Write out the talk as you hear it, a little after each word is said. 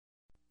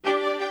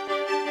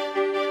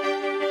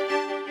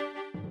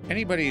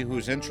Anybody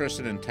who's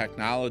interested in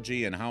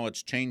technology and how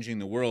it's changing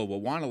the world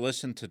will want to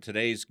listen to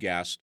today's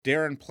guest,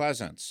 Darren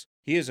Pleasance.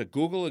 He is a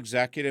Google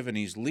executive and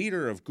he's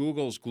leader of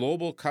Google's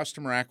global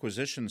customer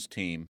acquisitions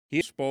team.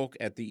 He spoke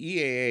at the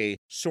EAA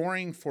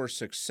Soaring for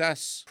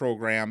Success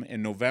program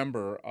in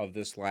November of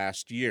this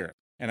last year.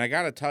 And I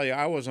got to tell you,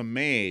 I was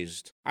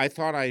amazed. I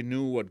thought I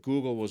knew what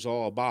Google was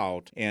all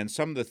about and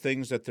some of the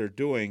things that they're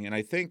doing. And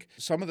I think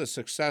some of the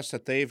success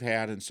that they've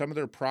had and some of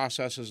their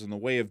processes and the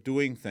way of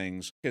doing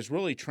things is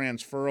really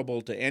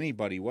transferable to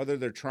anybody, whether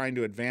they're trying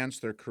to advance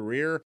their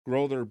career,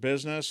 grow their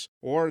business,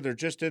 or they're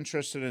just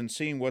interested in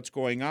seeing what's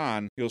going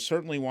on. You'll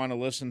certainly want to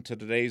listen to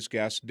today's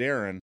guest,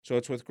 Darren. So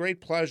it's with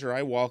great pleasure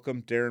I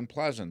welcome Darren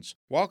Pleasance.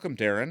 Welcome,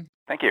 Darren.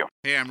 Thank you.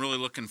 Hey, I'm really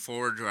looking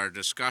forward to our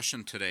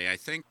discussion today. I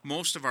think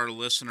most of our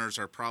listeners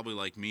are probably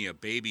like me, a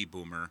baby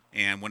boomer.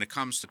 And when it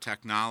comes to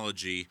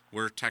technology,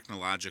 we're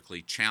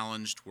technologically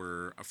challenged.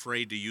 We're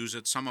afraid to use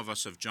it. Some of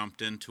us have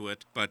jumped into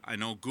it. But I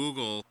know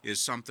Google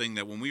is something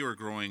that when we were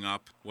growing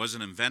up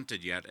wasn't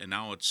invented yet. And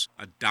now it's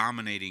a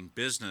dominating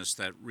business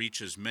that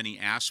reaches many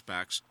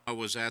aspects. I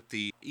was at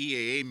the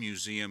EAA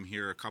Museum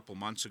here a couple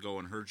months ago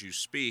and heard you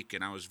speak.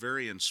 And I was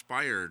very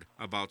inspired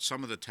about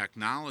some of the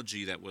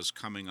technology that was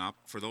coming up.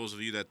 For those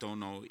of you that don't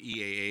know,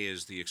 EAA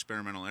is the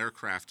Experimental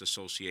Aircraft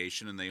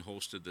Association, and they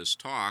hosted this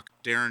talk.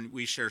 Darren,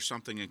 we share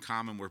something in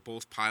common. We're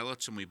both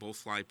pilots, and we both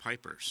fly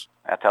Pipers.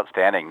 That's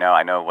outstanding. No,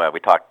 I know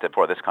we talked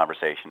before this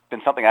conversation. It's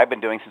been something I've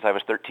been doing since I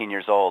was 13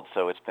 years old,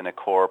 so it's been a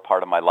core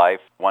part of my life.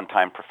 One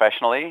time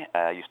professionally,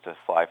 I used to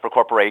fly for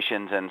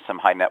corporations and some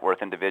high net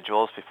worth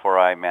individuals before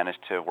I managed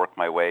to work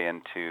my way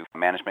into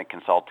management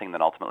consulting,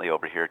 then ultimately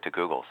over here to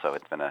Google. So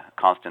it's been a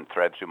constant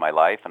thread through my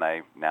life, and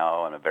I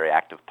now am a very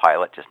active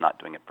pilot, just not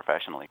doing it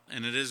professionally.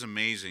 And it is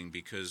amazing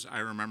because I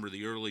remember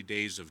the early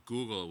days of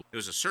Google. It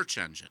was a search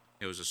engine.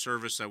 It was a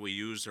service that we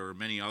used. There were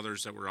many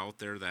others that were out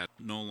there that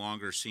no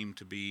longer seem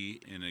to be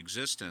in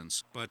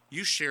existence. But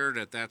you shared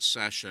at that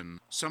session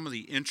some of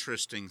the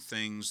interesting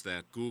things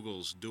that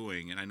Google's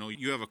doing. And I know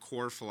you have a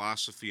core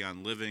philosophy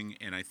on living,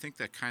 and I think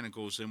that kind of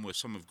goes in with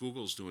some of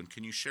Google's doing.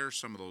 Can you share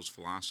some of those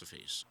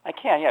philosophies? I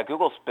can, yeah.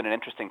 Google's been an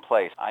interesting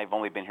place. I've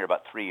only been here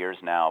about 3 years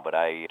now, but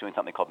I'm doing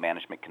something called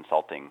management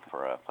consulting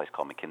for a place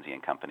called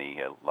McKinsey & Company,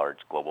 a large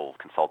global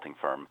consulting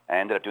firm. I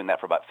ended up doing that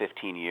for about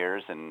 15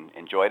 years and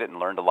enjoyed it and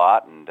learned a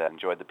lot and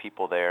enjoyed the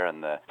people there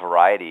and the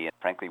variety, and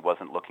frankly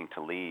wasn't looking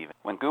to leave.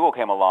 When Google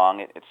came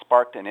along, it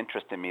sparked an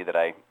interest in me that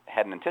I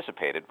hadn't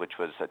anticipated, which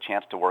was a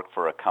chance to work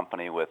for a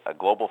company with a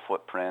global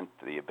footprint,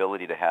 the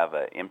ability to have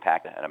an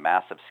impact at a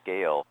massive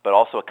scale, but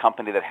also a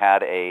company that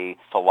had a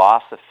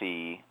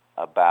philosophy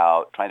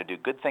about trying to do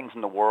good things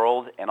in the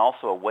world and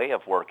also a way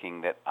of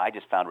working that I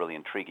just found really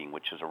intriguing,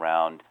 which was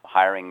around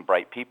hiring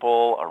bright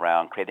people,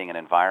 around creating an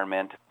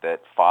environment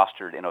that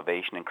fostered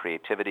innovation and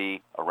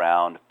creativity,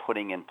 around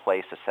putting in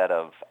place a set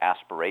of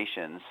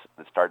aspirations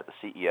that started at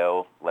the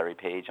CEO, Larry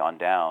Page, on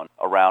down,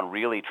 around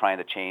really trying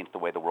to change the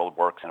way the world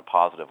works in a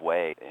positive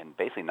way and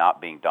basically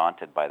not being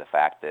daunted by the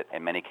fact that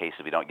in many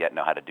cases we don't yet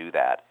know how to do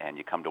that. And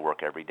you come to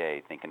work every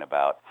day thinking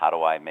about how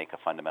do I make a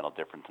fundamental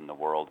difference in the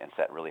world and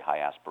set really high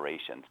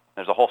aspirations.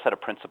 There's a whole set of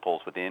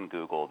principles within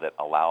Google that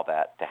allow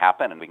that to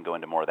happen, and we can go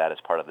into more of that as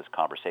part of this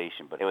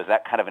conversation. But it was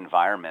that kind of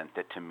environment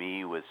that to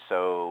me was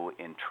so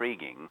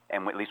intriguing.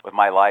 And at least with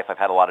my life, I've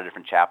had a lot of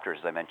different chapters.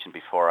 As I mentioned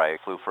before, I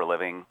flew for a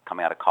living.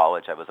 Coming out of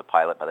college, I was a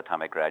pilot. By the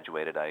time I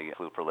graduated, I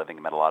flew for a living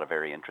and met a lot of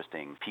very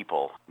interesting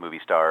people, movie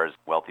stars,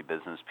 wealthy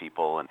business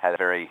people, and had a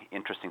very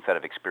interesting set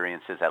of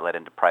experiences that led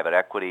into private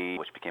equity,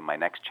 which became my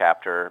next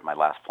chapter. My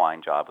last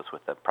flying job was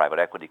with a private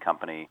equity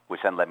company,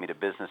 which then led me to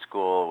business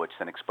school, which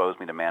then exposed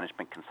me to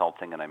management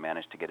consulting, and I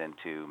managed to get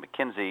into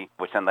McKinsey,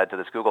 which then led to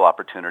this Google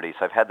opportunity.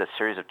 So I've had this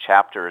series of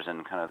chapters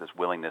and kind of this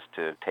willingness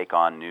to take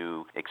on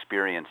new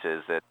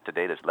experiences that to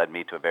date has led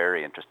me to a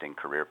very interesting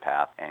career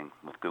path. And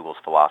with Google's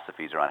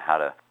philosophies around how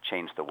to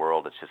change the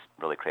world, it's just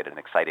really created an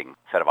exciting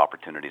set of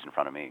opportunities in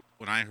front of me.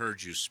 When I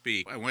heard you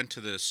speak, I went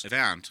to this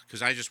event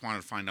because I just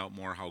wanted to find out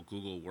more how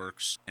Google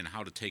works and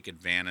how to take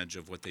advantage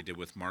of what they did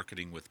with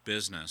marketing with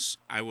business.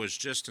 I was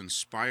just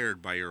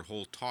inspired by your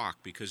whole talk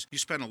because you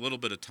spent a little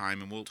bit of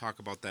time, and we'll talk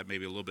about that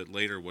maybe a little bit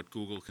later, what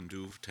Google can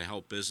do to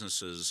help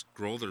businesses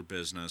grow their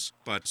business.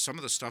 But some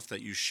of the stuff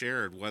that you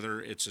shared, whether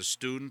it's a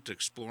student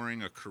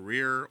exploring a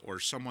career or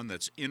someone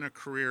that's in a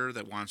career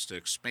that wants to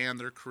expand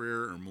their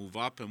career or move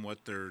up in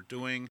what they're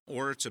doing,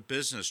 or it's a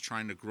business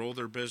trying to grow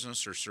their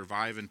business or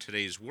survive in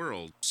today's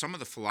world, some of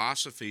the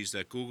philosophies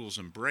that Google's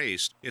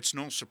embraced, it's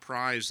no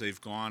surprise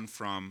they've gone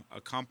from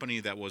a company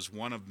that was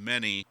one of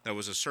many, that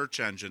was a search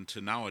engine,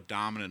 to now a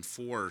dominant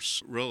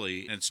force,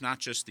 really. And it's not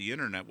just the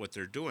internet, what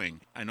they're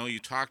doing. I know you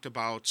talked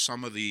about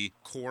some of the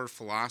core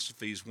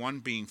philosophies, one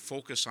being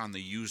focus on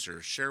the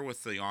user. Share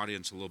with the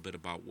audience a little bit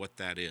about what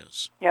that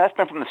is. Yeah, that's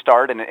been from the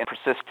start, and it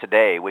persists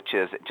today, which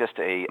is just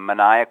a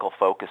maniacal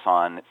focus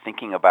on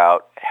thinking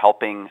about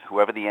helping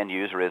whoever the the end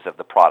user is of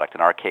the product.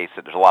 In our case,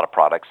 there's a lot of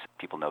products.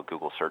 People know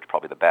Google Search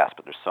probably the best,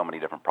 but there's so many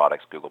different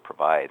products Google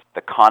provides.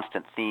 The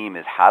constant theme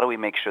is how do we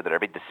make sure that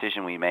every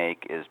decision we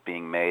make is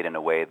being made in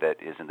a way that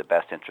is in the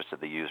best interest of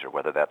the user,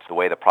 whether that's the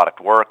way the product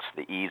works,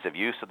 the ease of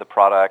use of the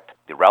product,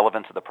 the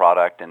relevance of the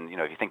product. And,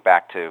 if you think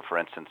back to, for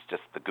instance,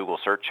 just the Google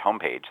Search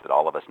homepage that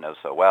all of us know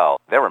so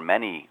well, there were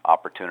many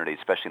opportunities,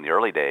 especially in the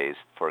early days,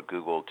 for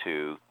Google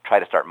to try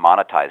to start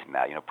monetizing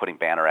that, putting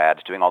banner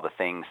ads, doing all the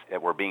things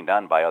that were being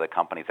done by other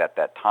companies at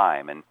that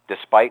time. And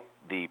despite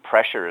the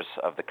pressures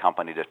of the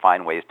company to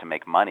find ways to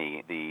make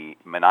money, the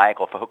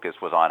maniacal focus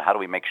was on how do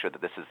we make sure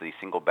that this is the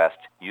single best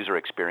user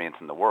experience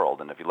in the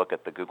world. And if you look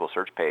at the Google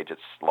search page,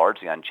 it's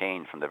largely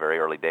unchanged from the very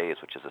early days,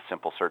 which is a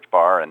simple search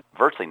bar and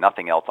virtually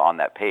nothing else on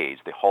that page.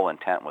 The whole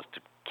intent was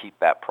to keep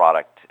that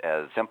product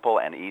as simple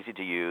and easy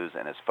to use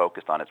and as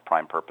focused on its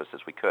prime purpose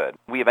as we could.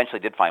 We eventually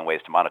did find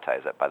ways to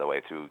monetize that, by the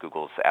way, through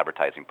Google's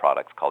advertising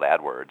products called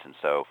AdWords. And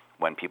so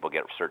when people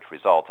get search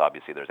results,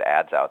 obviously there's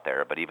ads out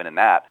there. But even in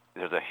that,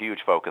 there's a huge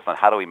focus on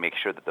how do we make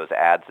sure that those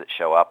ads that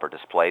show up are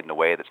displayed in a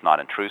way that's not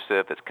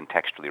intrusive, that's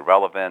contextually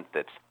relevant,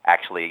 that's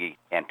actually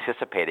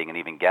anticipating and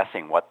even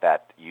guessing what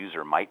that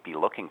user might be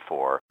looking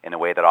for in a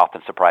way that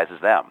often surprises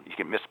them. You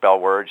can misspell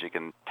words, you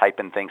can type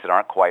in things that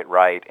aren't quite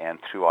right, and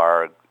through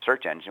our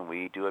search engine,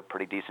 we do a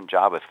pretty decent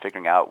job of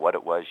figuring out what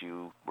it was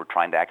you were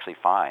trying to actually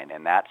find.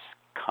 And that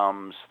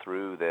comes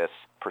through this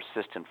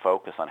persistent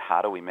focus on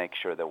how do we make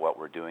sure that what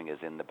we're doing is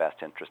in the best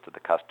interest of the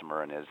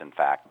customer and is, in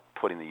fact,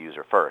 putting the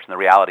user first. And the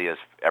reality is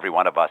every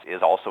one of us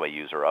is also a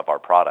user of our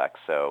products,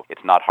 so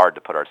it's not hard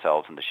to put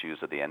ourselves in the shoes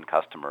of the end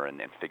customer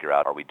and figure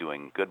out, are we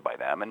doing good by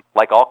them? And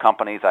like all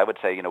companies, I would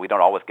say, we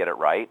don't always get it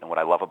right. And what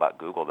I love about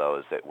Google, though,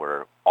 is that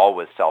we're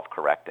always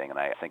self-correcting. And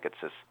I think it's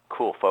this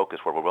cool focus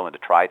where we're willing to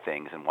try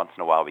things, and once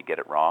in a while we get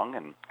it wrong.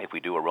 And if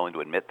we do, we're willing to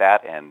admit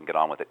that and get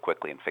on with it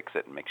quickly and fix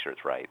it and make sure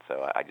it's right.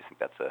 So I just think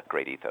that's a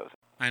great ethos.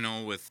 I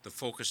know with the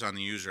focus on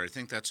the user, I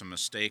think that's a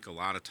mistake a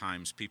lot of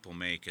times people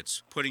make.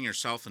 It's putting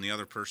yourself in the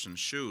other person's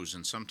shoes,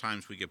 and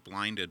sometimes we get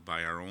blinded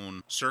by our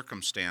own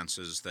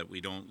circumstances that we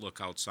don't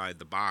look outside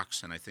the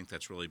box, and I think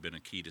that's really been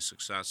a key to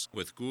success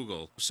with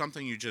Google.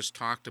 Something you just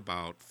talked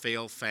about,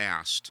 fail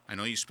fast. I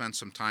know you spent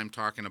some time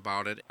talking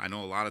about it. I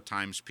know a lot of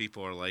times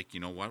people are like,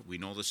 you know what, we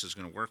know this is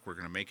going to work, we're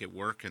going to make it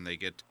work, and they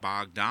get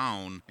bogged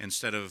down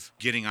instead of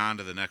getting on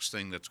to the next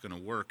thing that's going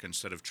to work,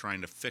 instead of trying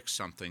to fix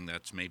something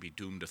that's maybe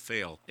doomed to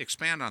fail.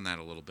 Expand on that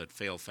a little bit,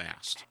 fail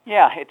fast.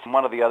 Yeah, it's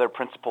one of the other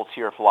principles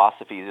here,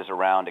 philosophies, is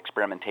around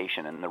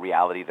experimentation and the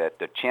reality that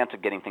the chance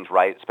of getting things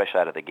right,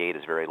 especially out of the gate,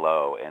 is very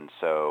low. And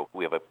so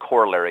we have a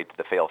corollary to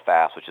the fail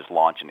fast, which is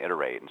launch and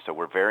iterate. And so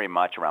we're very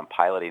much around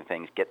piloting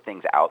things, get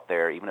things out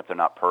there, even if they're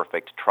not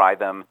perfect, try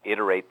them,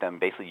 iterate them,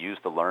 basically use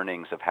the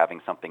learnings of having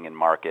something in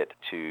market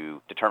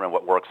to determine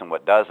what works and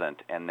what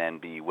doesn't, and then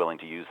be willing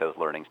to use those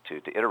learnings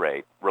to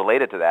iterate.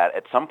 Related to that,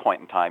 at some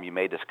point in time, you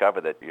may discover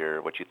that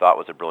what you thought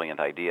was a brilliant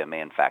idea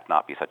may in fact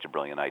not be such a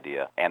brilliant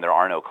idea, and there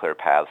are no clear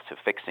paths to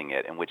fixing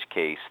it, in which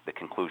case the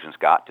conclusion's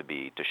got to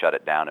be to shut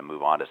it down and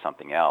move on to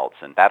something else.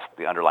 And that's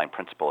the underlying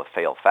principle of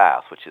fail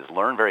fast, which is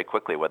learn very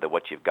quickly whether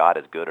what you've got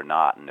is good or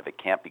not, and if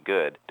it can't be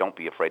good, don't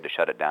be afraid to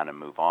shut it down and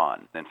move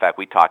on. In fact,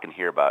 we talk in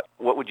here about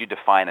what would you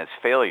define as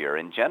failure,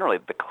 and generally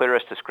the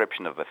clearest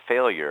description of a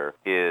failure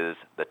is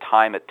the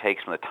time it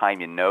takes from the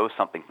time you know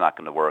something's not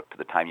going to work to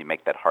the time you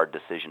make that hard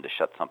decision to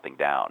shut something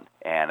down.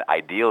 And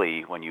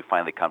ideally, when you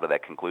finally come to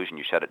that conclusion,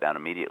 you shut it down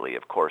immediately.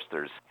 Of course,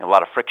 there's a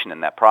lot of friction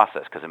in that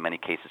process because in many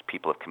cases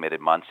people have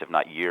committed months, if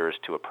not years,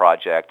 to a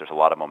project. There's a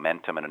lot of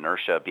momentum and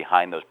inertia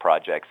behind those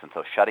projects, and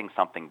so shutting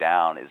something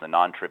down is a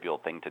non-trivial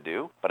thing to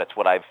do. But it's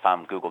what I've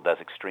found Google does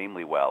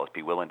extremely well, is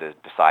be willing to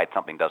decide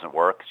something doesn't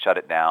work, shut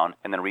it down,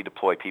 and then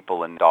redeploy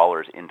people and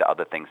dollars into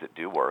other things that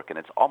do work. And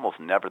it's almost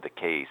never the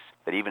case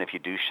that even if you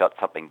do shut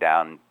something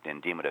down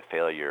and deem it a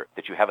failure,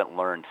 that you haven't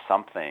learned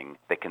something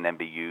that can then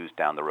be used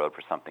down the road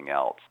for something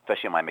else.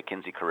 Especially in my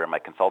McKinsey career, my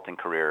consulting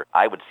career,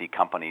 I would see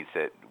companies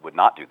that would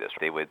not do this.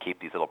 They would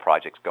keep these little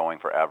projects going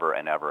forever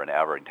and ever and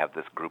ever and have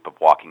this group of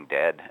walking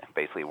dead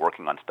basically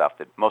working on stuff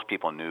that most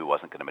people knew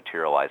wasn't going to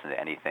materialize into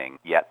anything,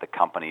 yet the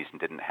companies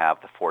didn't have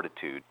the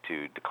fortitude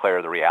to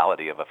declare the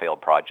reality of a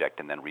failed project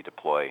and then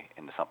redeploy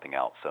into something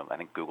else. So I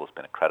think Google's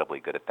been incredibly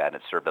good at that, and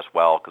it's served us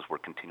well because we're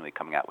continually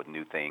coming out with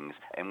new things.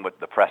 And what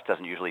the press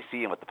doesn't usually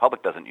see and what the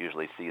public doesn't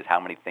usually see is how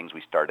many things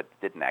we started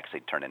didn't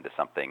actually turn into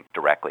something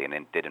directly and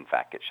then did in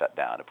fact get shut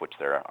down, of which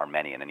there are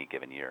many in any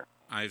given year.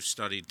 I've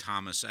studied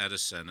Thomas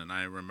Edison, and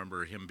I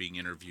remember him being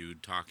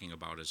interviewed talking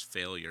about his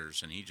failures,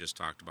 and he just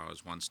talked about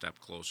as one step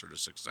closer to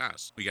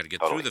success. We got to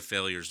get through the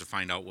failures to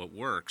find out what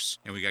works,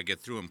 and we got to get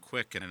through them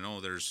quick. And I know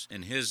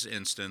in his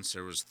instance,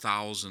 there was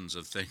thousands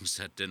of things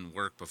that didn't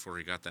work before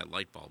he got that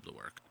light bulb to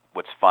work.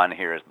 What's fun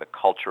here is the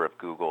culture of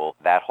Google.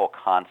 That whole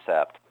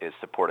concept is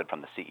supported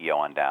from the CEO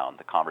on down,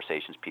 the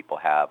conversations people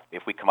have.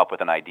 If we come up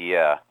with an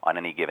idea on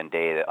any given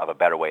day of a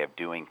better way of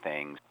doing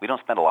things, we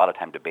don't spend a lot of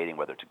time debating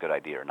whether it's a good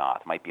idea or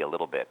not. It might be a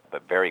little bit,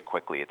 but very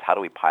quickly it's how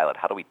do we pilot,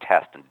 how do we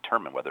test and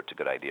determine whether it's a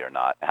good idea or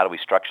not, and how do we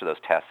structure those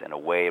tests in a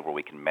way where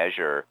we can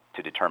measure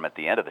to determine at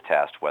the end of the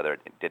test whether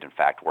it did in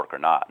fact work or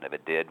not. And if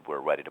it did, we're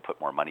ready to put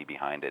more money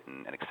behind it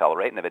and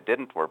accelerate. And if it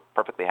didn't, we're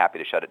perfectly happy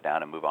to shut it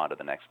down and move on to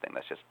the next thing.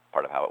 That's just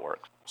part of how it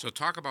works. So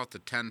talk about the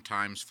 10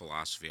 times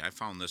philosophy. I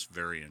found this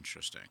very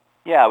interesting.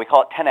 Yeah, we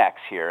call it 10X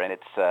here, and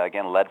it's,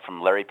 again, led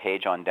from Larry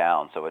Page on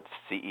down, so it's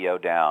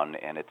CEO down,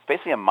 and it's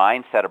basically a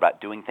mindset about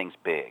doing things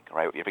big,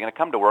 right? If you're going to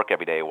come to work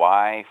every day,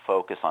 why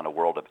focus on a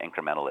world of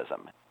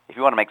incrementalism? If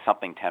you want to make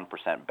something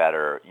 10%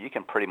 better, you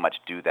can pretty much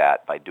do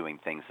that by doing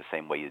things the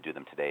same way you do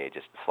them today,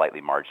 just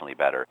slightly marginally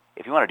better.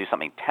 If you want to do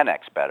something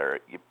 10x better,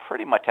 you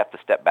pretty much have to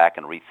step back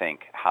and rethink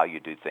how you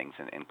do things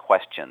and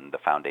question the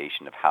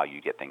foundation of how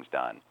you get things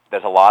done.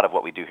 There's a lot of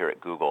what we do here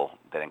at Google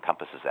that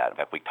encompasses that. In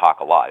fact, we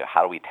talk a lot.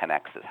 How do we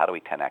 10x this? How do we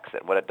 10x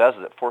it? What it does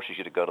is it forces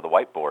you to go to the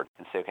whiteboard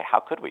and say, okay, how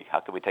could we? How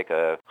could we take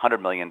a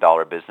 $100 million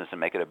business and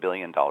make it a $1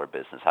 billion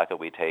business? How could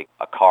we take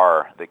a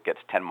car that gets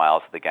 10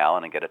 miles to the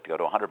gallon and get it to go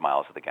to 100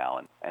 miles to the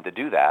gallon? And to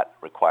do that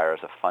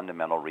requires a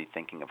fundamental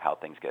rethinking of how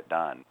things get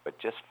done. But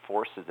just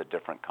forces a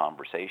different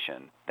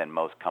conversation than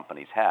most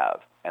companies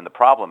have. And the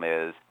problem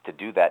is, to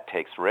do that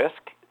takes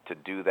risk. To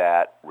do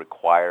that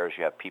requires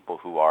you have people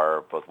who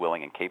are both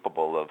willing and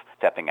capable of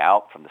stepping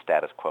out from the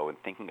status quo and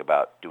thinking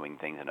about doing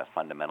things in a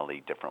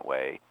fundamentally different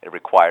way. It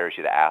requires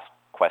you to ask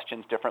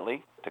questions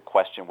differently, to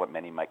question what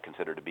many might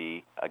consider to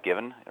be a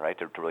given, right?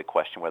 To really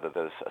question whether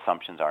those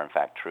assumptions are in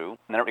fact true.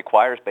 And then it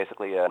requires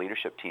basically a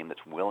leadership team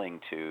that's willing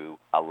to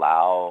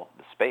allow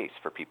the space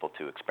for people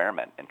to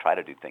experiment and try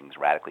to do things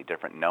radically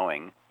different,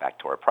 knowing, back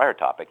to our prior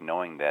topic,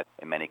 knowing that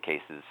in many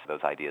cases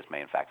those ideas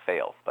may in fact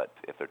fail. But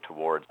if they're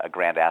towards a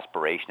grand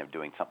aspiration of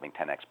doing something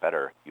 10x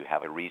better, you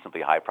have a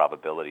reasonably high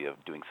probability of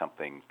doing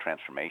something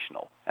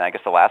transformational. And I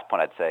guess the last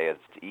point I'd say is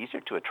it's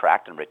easier to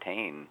attract and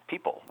retain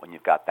people when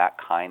you've got that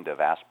kind of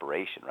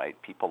aspiration, right?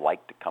 People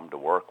like to come to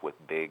work with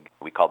big,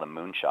 we call them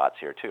moonshots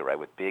here too, right?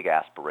 With big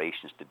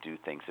aspirations to do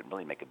things that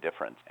really make a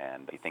difference.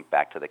 And if you think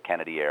back to the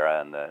Kennedy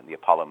era and the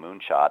Apollo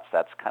moonshots,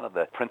 that's kind of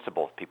the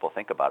principle people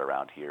think about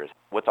around here is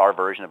what's our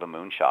version of a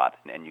moonshot?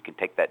 And you can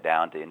take that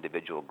down to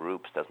individual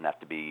groups. It doesn't have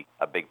to be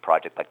a big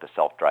project like the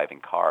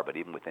self-driving car, but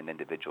even within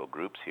individual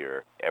groups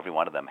here, every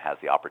one of them has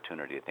the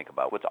opportunity to think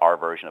about what's our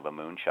version of a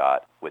moonshot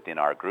within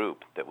our group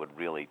that would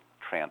really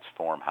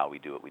transform how we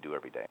do what we do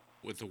every day.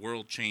 With the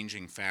world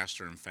changing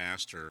faster and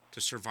faster, to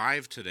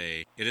survive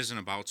today, it isn't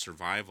about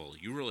survival.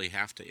 You really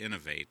have to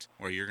innovate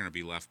or you're going to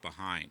be left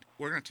behind.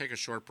 We're going to take a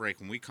short break.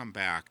 When we come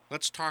back,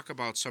 let's talk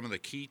about some of the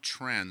key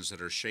trends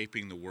that are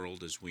shaping the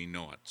world as we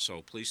know it.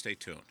 So please stay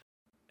tuned.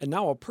 And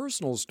now a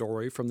personal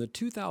story from the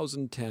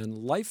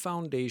 2010 Life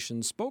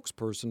Foundation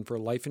spokesperson for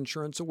Life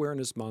Insurance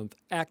Awareness Month,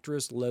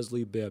 actress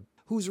Leslie Bibb,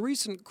 whose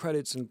recent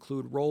credits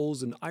include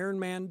roles in Iron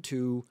Man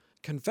 2,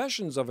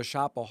 Confessions of a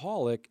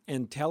Shopaholic,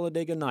 and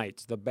Talladega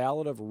Nights, The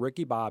Ballad of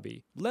Ricky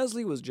Bobby.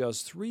 Leslie was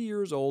just 3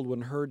 years old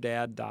when her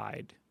dad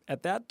died.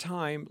 At that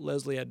time,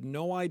 Leslie had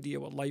no idea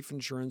what life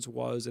insurance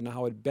was and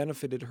how it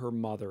benefited her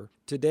mother.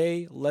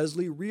 Today,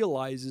 Leslie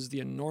realizes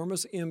the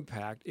enormous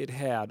impact it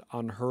had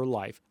on her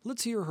life.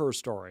 Let's hear her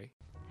story.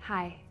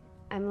 Hi,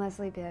 I'm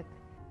Leslie Bibb.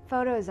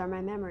 Photos are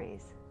my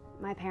memories.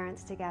 My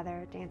parents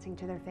together, dancing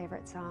to their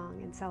favorite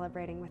song and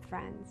celebrating with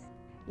friends.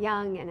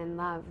 Young and in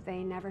love, they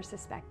never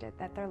suspected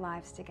that their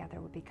lives together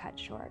would be cut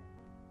short.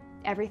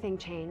 Everything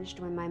changed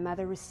when my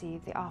mother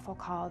received the awful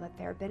call that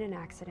there had been an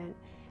accident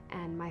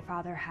and my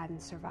father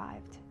hadn't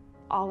survived.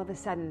 All of a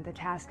sudden, the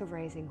task of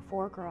raising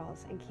 4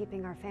 girls and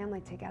keeping our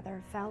family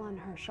together fell on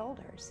her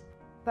shoulders.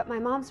 But my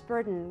mom's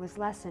burden was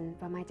lessened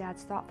by my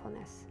dad's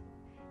thoughtfulness.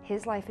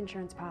 His life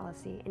insurance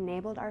policy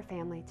enabled our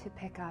family to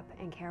pick up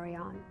and carry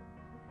on.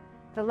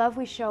 The love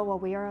we show while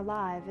we are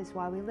alive is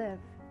why we live.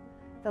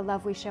 The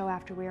love we show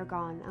after we are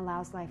gone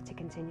allows life to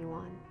continue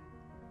on.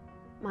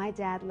 My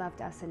dad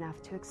loved us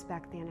enough to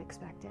expect the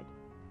unexpected.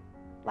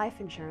 Life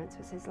insurance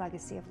was his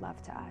legacy of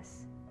love to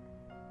us.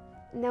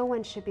 No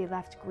one should be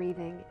left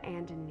grieving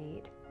and in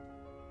need.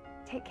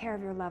 Take care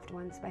of your loved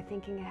ones by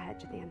thinking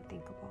ahead to the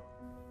unthinkable.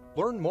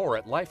 Learn more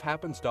at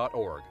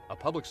lifehappens.org, a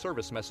public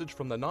service message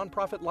from the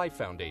nonprofit Life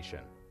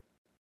Foundation.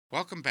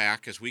 Welcome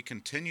back as we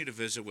continue to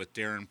visit with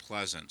Darren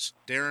Pleasance.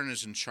 Darren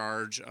is in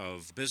charge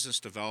of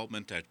business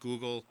development at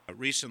Google. I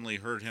recently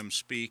heard him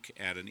speak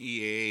at an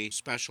EAA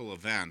special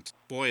event.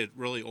 Boy, it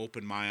really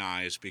opened my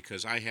eyes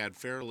because I had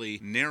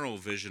fairly narrow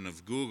vision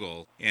of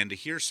Google, and to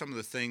hear some of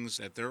the things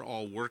that they're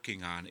all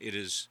working on, it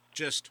is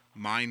just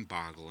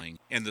mind-boggling.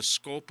 And the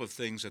scope of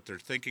things that they're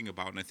thinking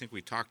about, and I think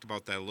we talked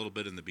about that a little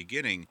bit in the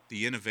beginning,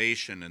 the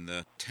innovation and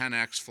the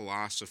 10X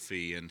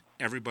philosophy and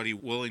everybody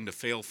willing to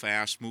fail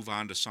fast, move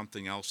on to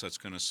something else that's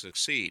going to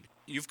succeed.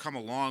 You've come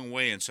a long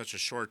way in such a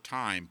short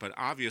time, but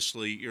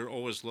obviously you're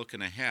always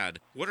looking ahead.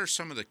 What are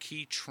some of the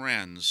key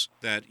trends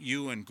that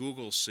you and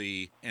Google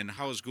see, and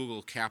how is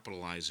Google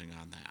capitalizing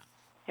on that?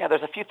 Yeah,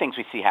 there's a few things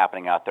we see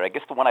happening out there. I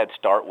guess the one I'd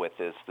start with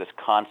is this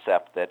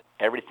concept that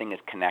everything is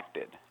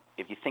connected.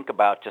 If you think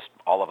about just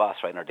all of us,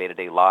 right, in our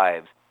day-to-day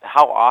lives,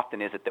 how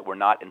often is it that we're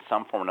not in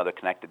some form or another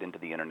connected into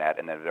the internet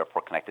and then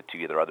therefore connected to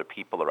either other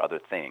people or other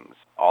things?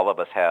 All of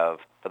us have,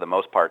 for the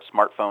most part,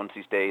 smartphones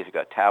these days. We've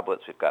got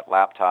tablets, we've got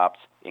laptops.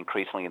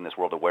 Increasingly in this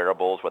world of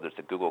wearables, whether it's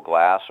a Google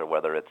Glass or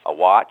whether it's a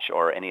watch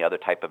or any other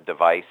type of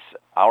device,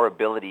 our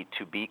ability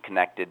to be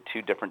connected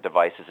to different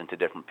devices and to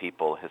different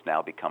people has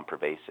now become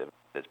pervasive.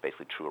 It's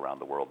basically true around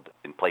the world.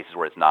 In places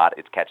where it's not,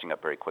 it's catching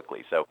up very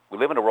quickly. So we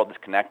live in a world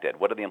that's connected.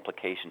 What are the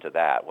implications of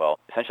that? Well,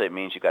 essentially it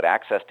means you've got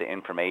access to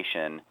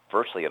information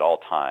virtually at all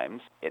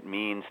times. It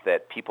means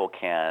that people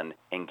can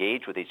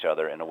engage with each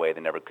other in a way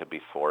they never could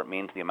before. It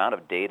means the amount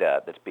of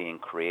data that's being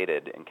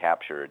created and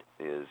captured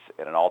is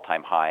at an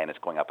all-time high, and it's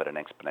going up at an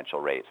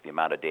exponential rate. So the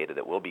amount of data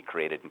that will be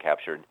created and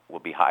captured will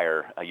be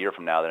higher a year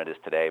from now than it is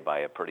today by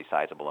a pretty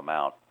sizable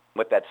amount.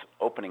 What that's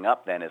opening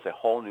up then is a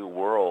whole new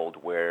world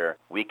where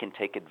we can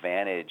take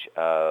advantage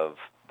of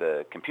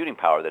the computing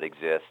power that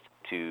exists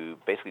to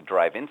basically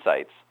drive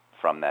insights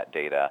from that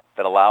data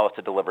that allow us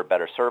to deliver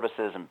better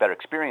services and better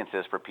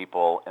experiences for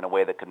people in a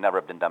way that could never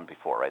have been done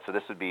before, right? So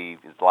there's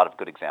a lot of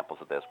good examples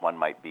of this. One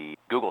might be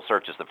Google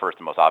Search is the first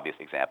and most obvious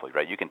example,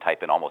 right? You can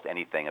type in almost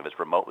anything if it's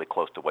remotely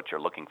close to what you're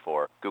looking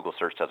for. Google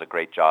Search does a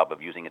great job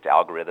of using its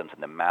algorithms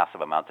and the massive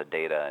amounts of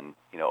data and,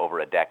 over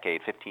a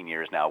decade, 15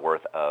 years now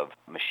worth of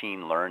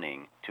machine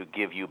learning to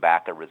give you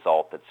back a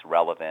result that's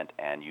relevant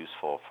and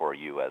useful for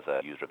you as a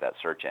user of that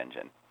search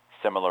engine.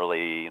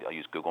 Similarly, I'll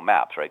use Google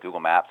Maps, right? Google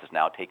Maps is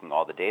now taking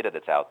all the data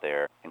that's out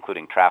there,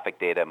 including traffic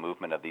data,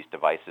 movement of these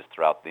devices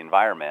throughout the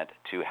environment,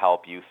 to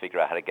help you figure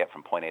out how to get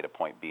from point A to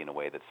point B in a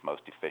way that's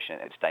most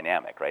efficient. It's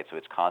dynamic, right? So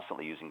it's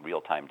constantly using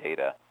real-time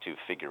data to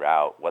figure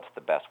out what's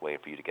the best way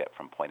for you to get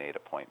from point A to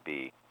point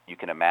B. You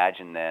can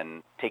imagine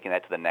then taking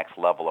that to the next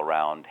level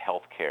around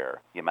healthcare.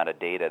 The amount of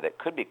data that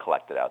could be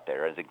collected out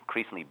there is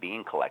increasingly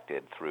being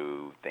collected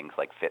through things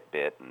like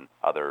Fitbit and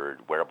other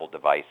wearable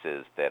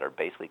devices that are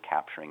basically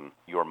capturing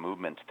your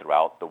movements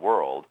throughout the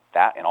world.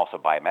 That and also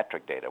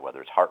biometric data,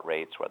 whether it's heart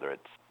rates, whether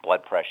it's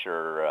blood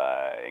pressure,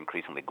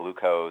 increasingly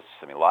glucose.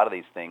 A lot of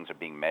these things are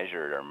being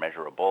measured or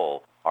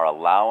measurable, are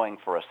allowing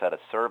for a set of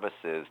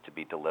services to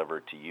be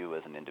delivered to you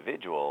as an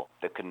individual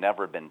that could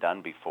never have been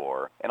done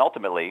before, and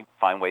ultimately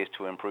find ways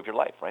to improve your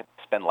life, right?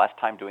 Spend less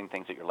time doing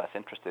things that you're less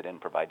interested in,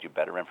 provide you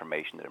better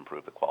information that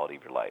improve the quality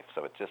of your life.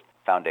 So it's just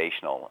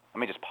foundational. Let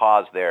me just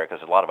pause there because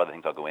there's a lot of other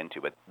things I'll go into,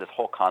 but this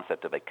whole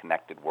concept of a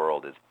connected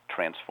world is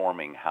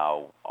transforming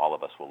how all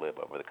of us will live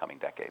over the coming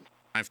decades.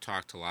 I've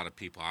talked to a lot of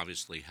people.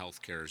 Obviously,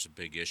 healthcare is a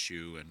big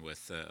issue, and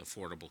with the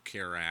Affordable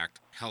Care Act,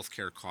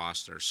 healthcare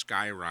costs are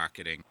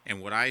skyrocketing. And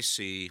what I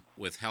see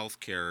with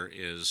healthcare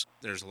is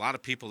there's a lot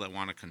of people that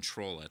want to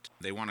control it.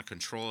 They want to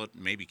control it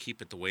and maybe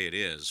keep it the way it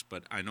is.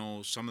 But I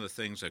know some of the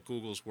things that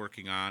Google's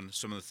working on,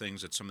 some of the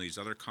things that some of these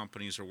other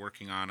companies are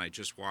working on. I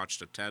just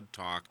watched a TED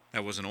Talk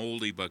that was an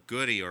oldie but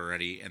goodie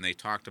already, and they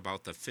talked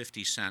about the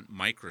 50-cent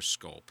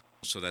microscope,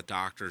 so that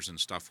doctors and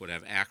stuff would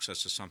have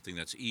access to something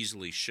that's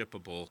easily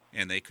shippable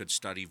and they could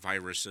study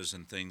viruses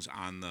and things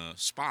on the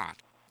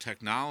spot.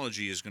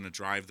 Technology is going to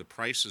drive the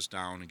prices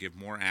down and give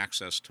more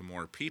access to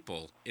more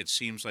people. It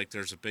seems like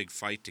there's a big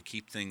fight to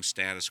keep things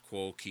status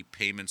quo, keep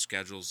payment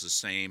schedules the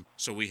same.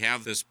 So we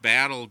have this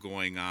battle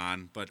going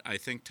on, but I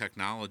think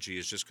technology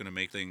is just going to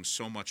make things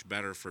so much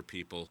better for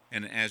people.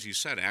 And as you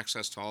said,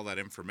 access to all that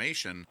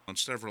information,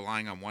 instead of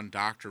relying on one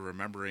doctor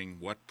remembering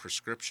what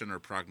prescription or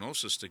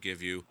prognosis to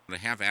give you, to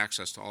have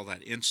access to all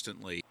that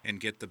instantly and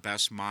get the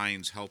best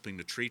minds helping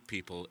to treat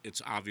people,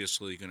 it's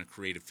obviously going to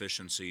create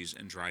efficiencies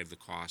and drive the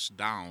costs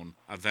down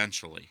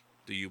eventually.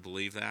 Do you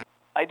believe that?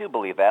 I do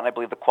believe that, and I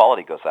believe the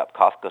quality goes up.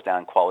 Cost goes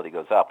down, quality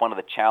goes up. One of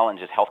the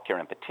challenges, healthcare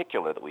in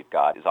particular, that we've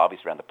got is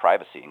obviously around the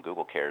privacy, and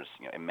Google cares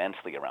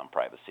immensely around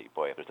privacy.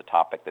 Boy, if there's a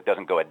topic that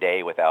doesn't go a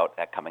day without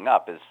that coming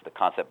up, is the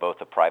concept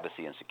both of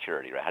privacy and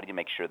security, right? How do you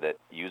make sure that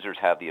users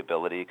have the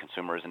ability,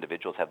 consumers,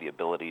 individuals have the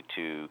ability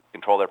to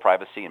control their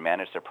privacy and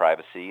manage their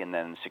privacy, and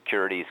then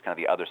security is kind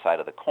of the other side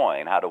of the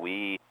coin. How do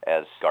we,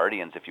 as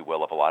guardians, if you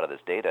will, of a lot of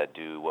this data,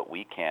 do what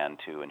we can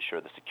to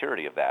ensure the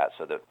security of that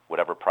so that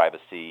whatever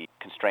privacy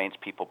constraints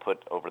people put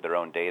over their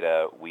own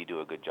data, we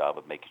do a good job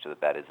of making sure that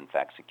that is in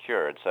fact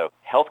secured. So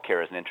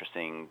healthcare is an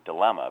interesting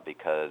dilemma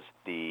because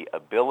the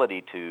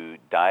ability to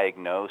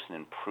diagnose and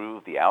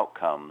improve the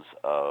outcomes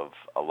of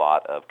a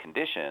lot of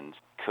conditions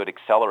could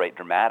accelerate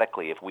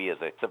dramatically if we as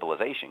a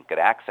civilization could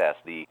access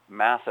the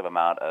massive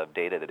amount of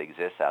data that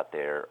exists out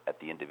there at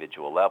the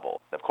individual level.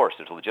 Of course,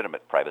 there's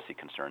legitimate privacy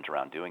concerns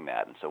around doing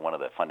that. And so one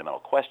of the fundamental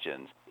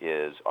questions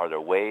is, are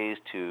there ways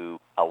to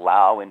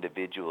allow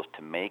individuals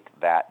to make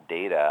that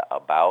data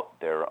about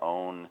their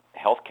own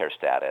healthcare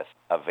status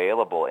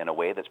available in a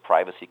way that's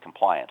privacy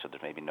compliant. So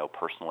there's maybe no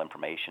personal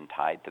information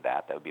tied to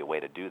that. That would be a way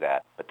to do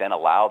that. But then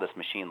allow this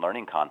machine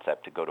learning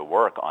concept to go to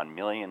work on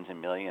millions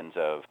and millions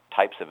of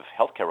types of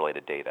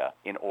healthcare-related data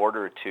in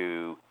order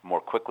to more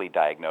quickly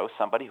diagnose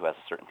somebody who has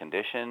a certain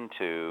condition,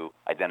 to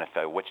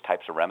identify which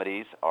types of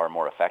remedies are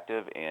more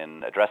effective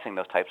in addressing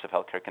those types of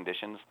healthcare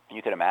conditions.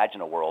 You could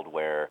imagine a world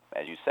where,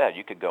 as you said,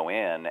 you could go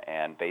in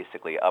and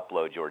basically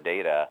upload your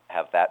data,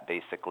 have that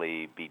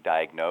basically be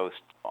diagnosed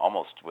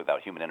almost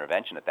without human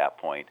intervention at that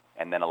point,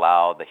 and then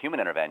allow the human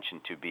intervention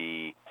to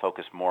be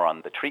focused more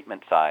on the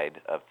treatment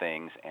side of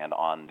things and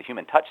on the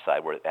human touch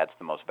side where it adds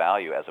the most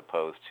value, as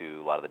opposed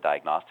to a lot of the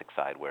diagnostic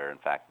side where, in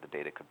fact, the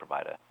data could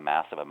provide a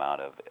massive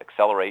amount of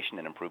acceleration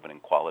and improvement in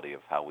quality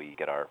of how we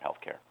get our health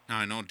care. Now,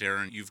 I know,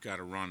 Darren, you've got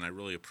to run. I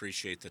really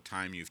appreciate the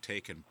time you've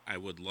taken. I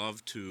would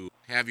love to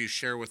have you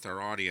share with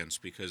our audience,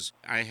 because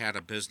I had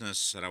a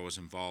business that I was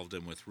involved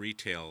in with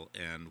retail,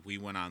 and we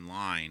went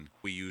online.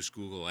 We used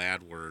Google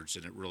AdWords,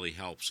 and it really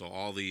helped. So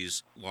all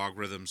these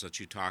logarithms that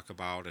you talk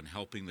about and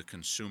helping the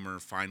consumer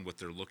find what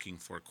they're looking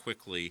for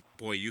quickly,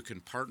 boy, you can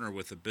partner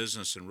with a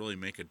business and really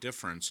make a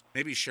difference.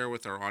 Maybe share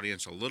with our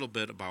audience a little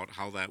bit about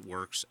how that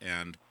works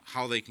and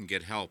how they can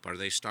get help. Are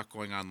they stuck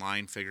going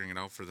online, figuring it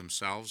out for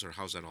themselves, or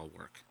how's that all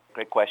work?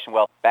 Great question.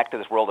 Well, back to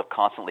this world of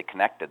constantly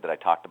connected that I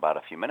talked about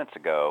a few minutes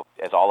ago,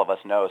 as all of us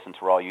know, since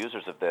we're all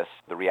users of this,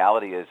 the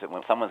reality is that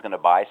when someone's going to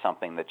buy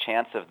something, the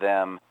chance of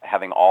them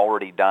having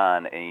already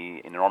done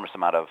an enormous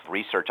amount of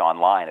research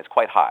online is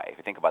quite high. If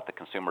you think about the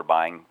consumer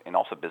buying, and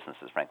also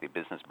businesses, frankly,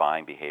 business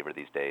buying behavior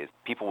these days,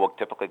 people will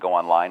typically go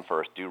online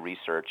first, do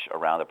research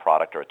around a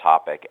product or a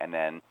topic, and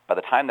then by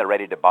the time they're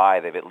ready to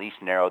buy, they've at least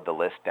narrowed the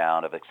list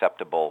down of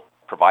acceptable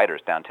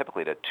providers down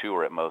typically to 2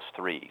 or at most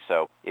 3.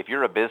 So if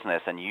you're a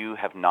business and you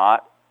have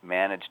not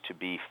managed to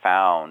be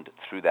found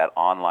through that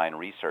online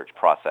research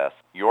process,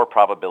 your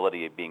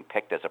probability of being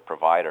picked as a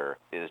provider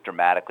is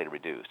dramatically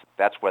reduced.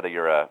 That's whether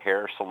you're a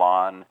hair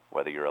salon,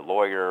 whether you're a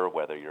lawyer,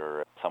 whether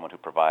you're someone who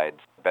provides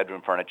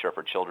bedroom furniture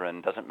for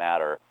children, doesn't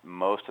matter.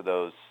 Most of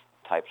those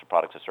types of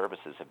products or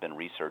services have been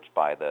researched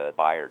by the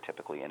buyer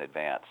typically in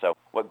advance. So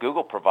what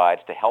Google provides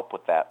to help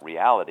with that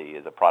reality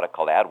is a product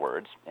called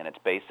AdWords, and it's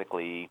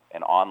basically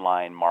an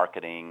online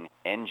marketing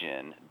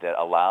engine that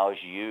allows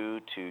you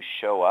to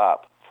show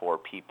up for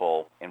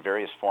people in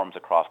various forms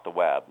across the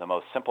web. The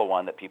most simple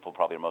one that people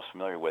probably are most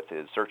familiar with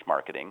is search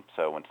marketing.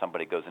 So when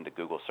somebody goes into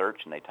Google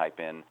search and they type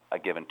in a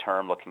given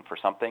term looking for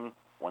something,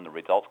 when the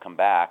results come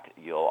back,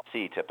 you'll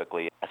see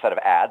typically a set of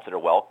ads that are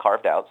well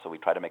carved out. So we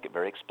try to make it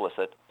very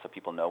explicit so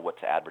people know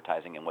what's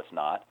advertising and what's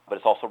not. But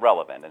it's also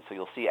relevant. And so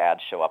you'll see ads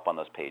show up on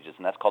those pages.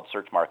 And that's called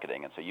search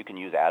marketing. And so you can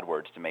use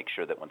AdWords to make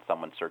sure that when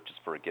someone searches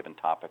for a given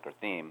topic or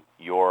theme,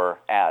 your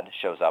ad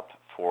shows up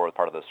for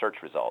part of those search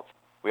results.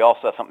 We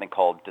also have something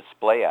called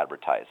display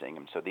advertising,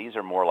 and so these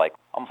are more like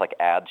almost like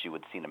ads you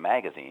would see in a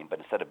magazine, but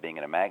instead of being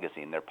in a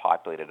magazine, they're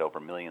populated over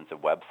millions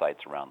of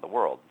websites around the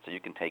world. So you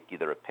can take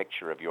either a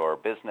picture of your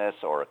business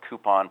or a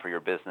coupon for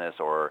your business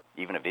or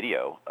even a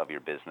video of your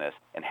business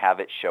and have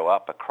it show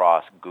up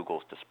across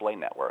Google's display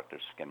network.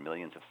 There's, again,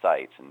 millions of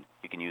sites, and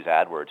you can use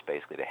AdWords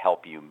basically to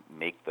help you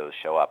make those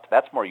show up.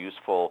 That's more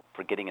useful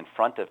for getting in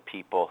front of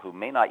people who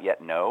may not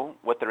yet know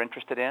what they're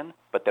interested in,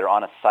 but they're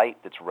on a site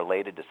that's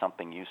related to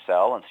something you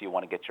sell, and so you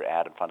want to get your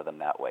ad in front of them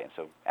that way. And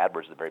so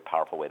AdWords is a very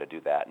powerful way to do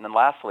that. And then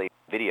lastly,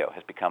 video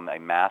has become a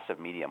massive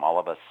medium. All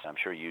of us, I'm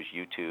sure, use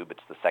YouTube. It's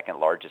the second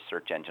largest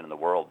search engine in the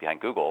world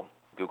behind Google.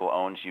 Google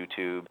owns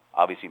YouTube,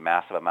 obviously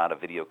massive amount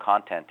of video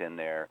content in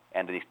there,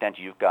 and to the extent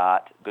you've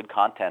got good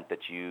content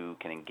that you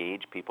can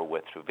engage people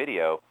with through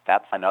video,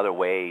 that's another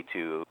way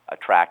to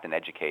attract and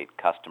educate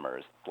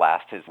customers.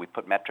 Last is we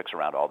put metrics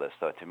around all this.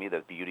 So to me,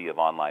 the beauty of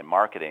online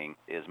marketing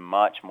is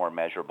much more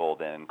measurable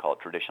than, call it,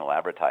 traditional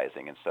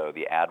advertising. And so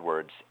the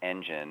AdWords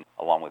engine,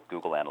 along with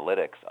Google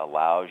Analytics,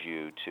 allows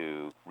you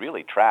to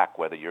really track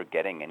whether you're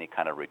getting any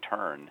kind of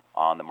return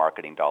on the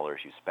marketing dollars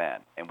you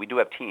spend. And we do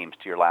have teams,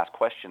 to your last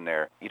question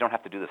there. You don't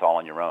have to do this all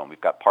on your own. We've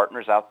got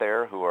partners out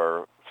there who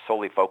are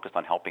solely focused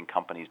on helping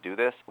companies do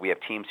this. We have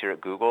teams here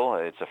at Google.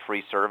 It's a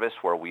free service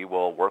where we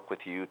will work with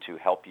you to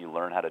help you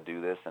learn how to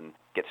do this and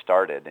get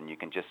started. And you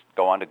can just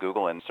go onto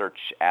Google and search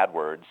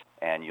AdWords,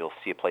 and you'll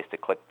see a place to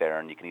click there,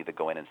 and you can either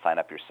go in and sign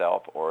up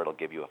yourself, or it'll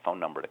give you a phone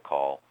number to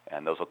call.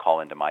 And those will call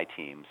into my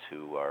teams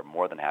who are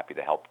more than happy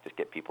to help just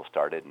get people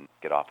started and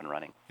get off and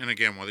running. And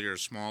again, whether you're a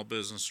small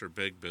business or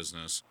big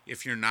business,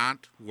 if you're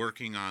not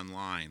working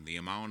online, the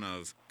amount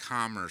of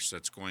commerce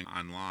that's going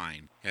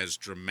online has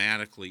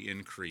dramatically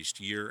increased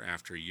year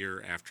after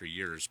year after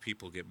year as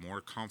people get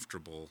more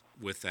comfortable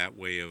with that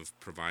way of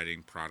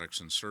providing products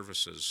and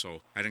services.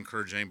 So I'd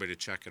encourage anybody to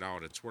check it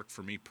out. It's worked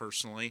for me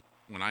personally.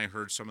 When I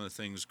heard some of the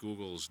things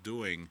Google's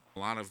doing, a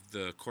lot of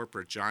the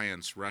corporate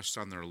giants rest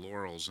on their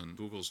laurels, and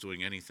Google's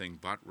doing anything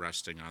but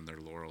resting on their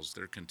laurels.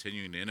 They're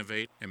continuing to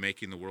innovate and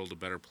making the world a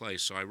better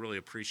place. So I really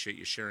appreciate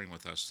you sharing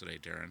with us today,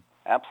 Darren.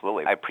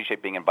 Absolutely. I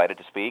appreciate being invited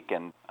to speak,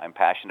 and I'm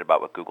passionate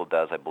about what Google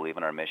does. I believe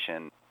in our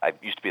mission. I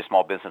used to be a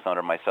small business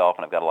owner myself,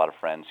 and I've got a lot of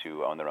friends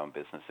who own their own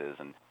businesses,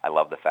 and I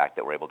love the fact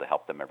that we're able to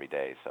help them every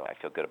day. So I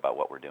feel good about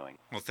what we're doing.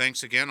 Well,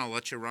 thanks again. I'll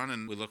let you run,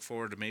 and we look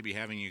forward to maybe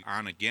having you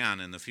on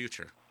again in the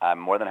future. I'm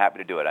more than happy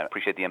to do it. I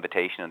appreciate the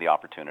invitation and the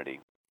opportunity.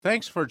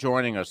 Thanks for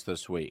joining us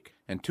this week,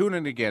 and tune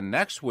in again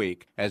next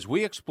week as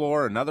we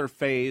explore another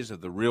phase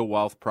of the real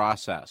wealth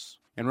process.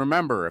 And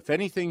remember, if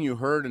anything you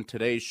heard in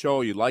today's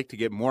show you'd like to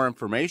get more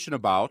information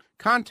about,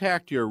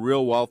 contact your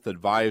Real Wealth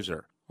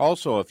advisor.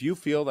 Also, if you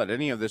feel that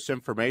any of this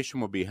information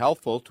would be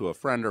helpful to a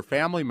friend or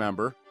family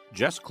member,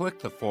 just click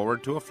the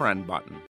Forward to a Friend button.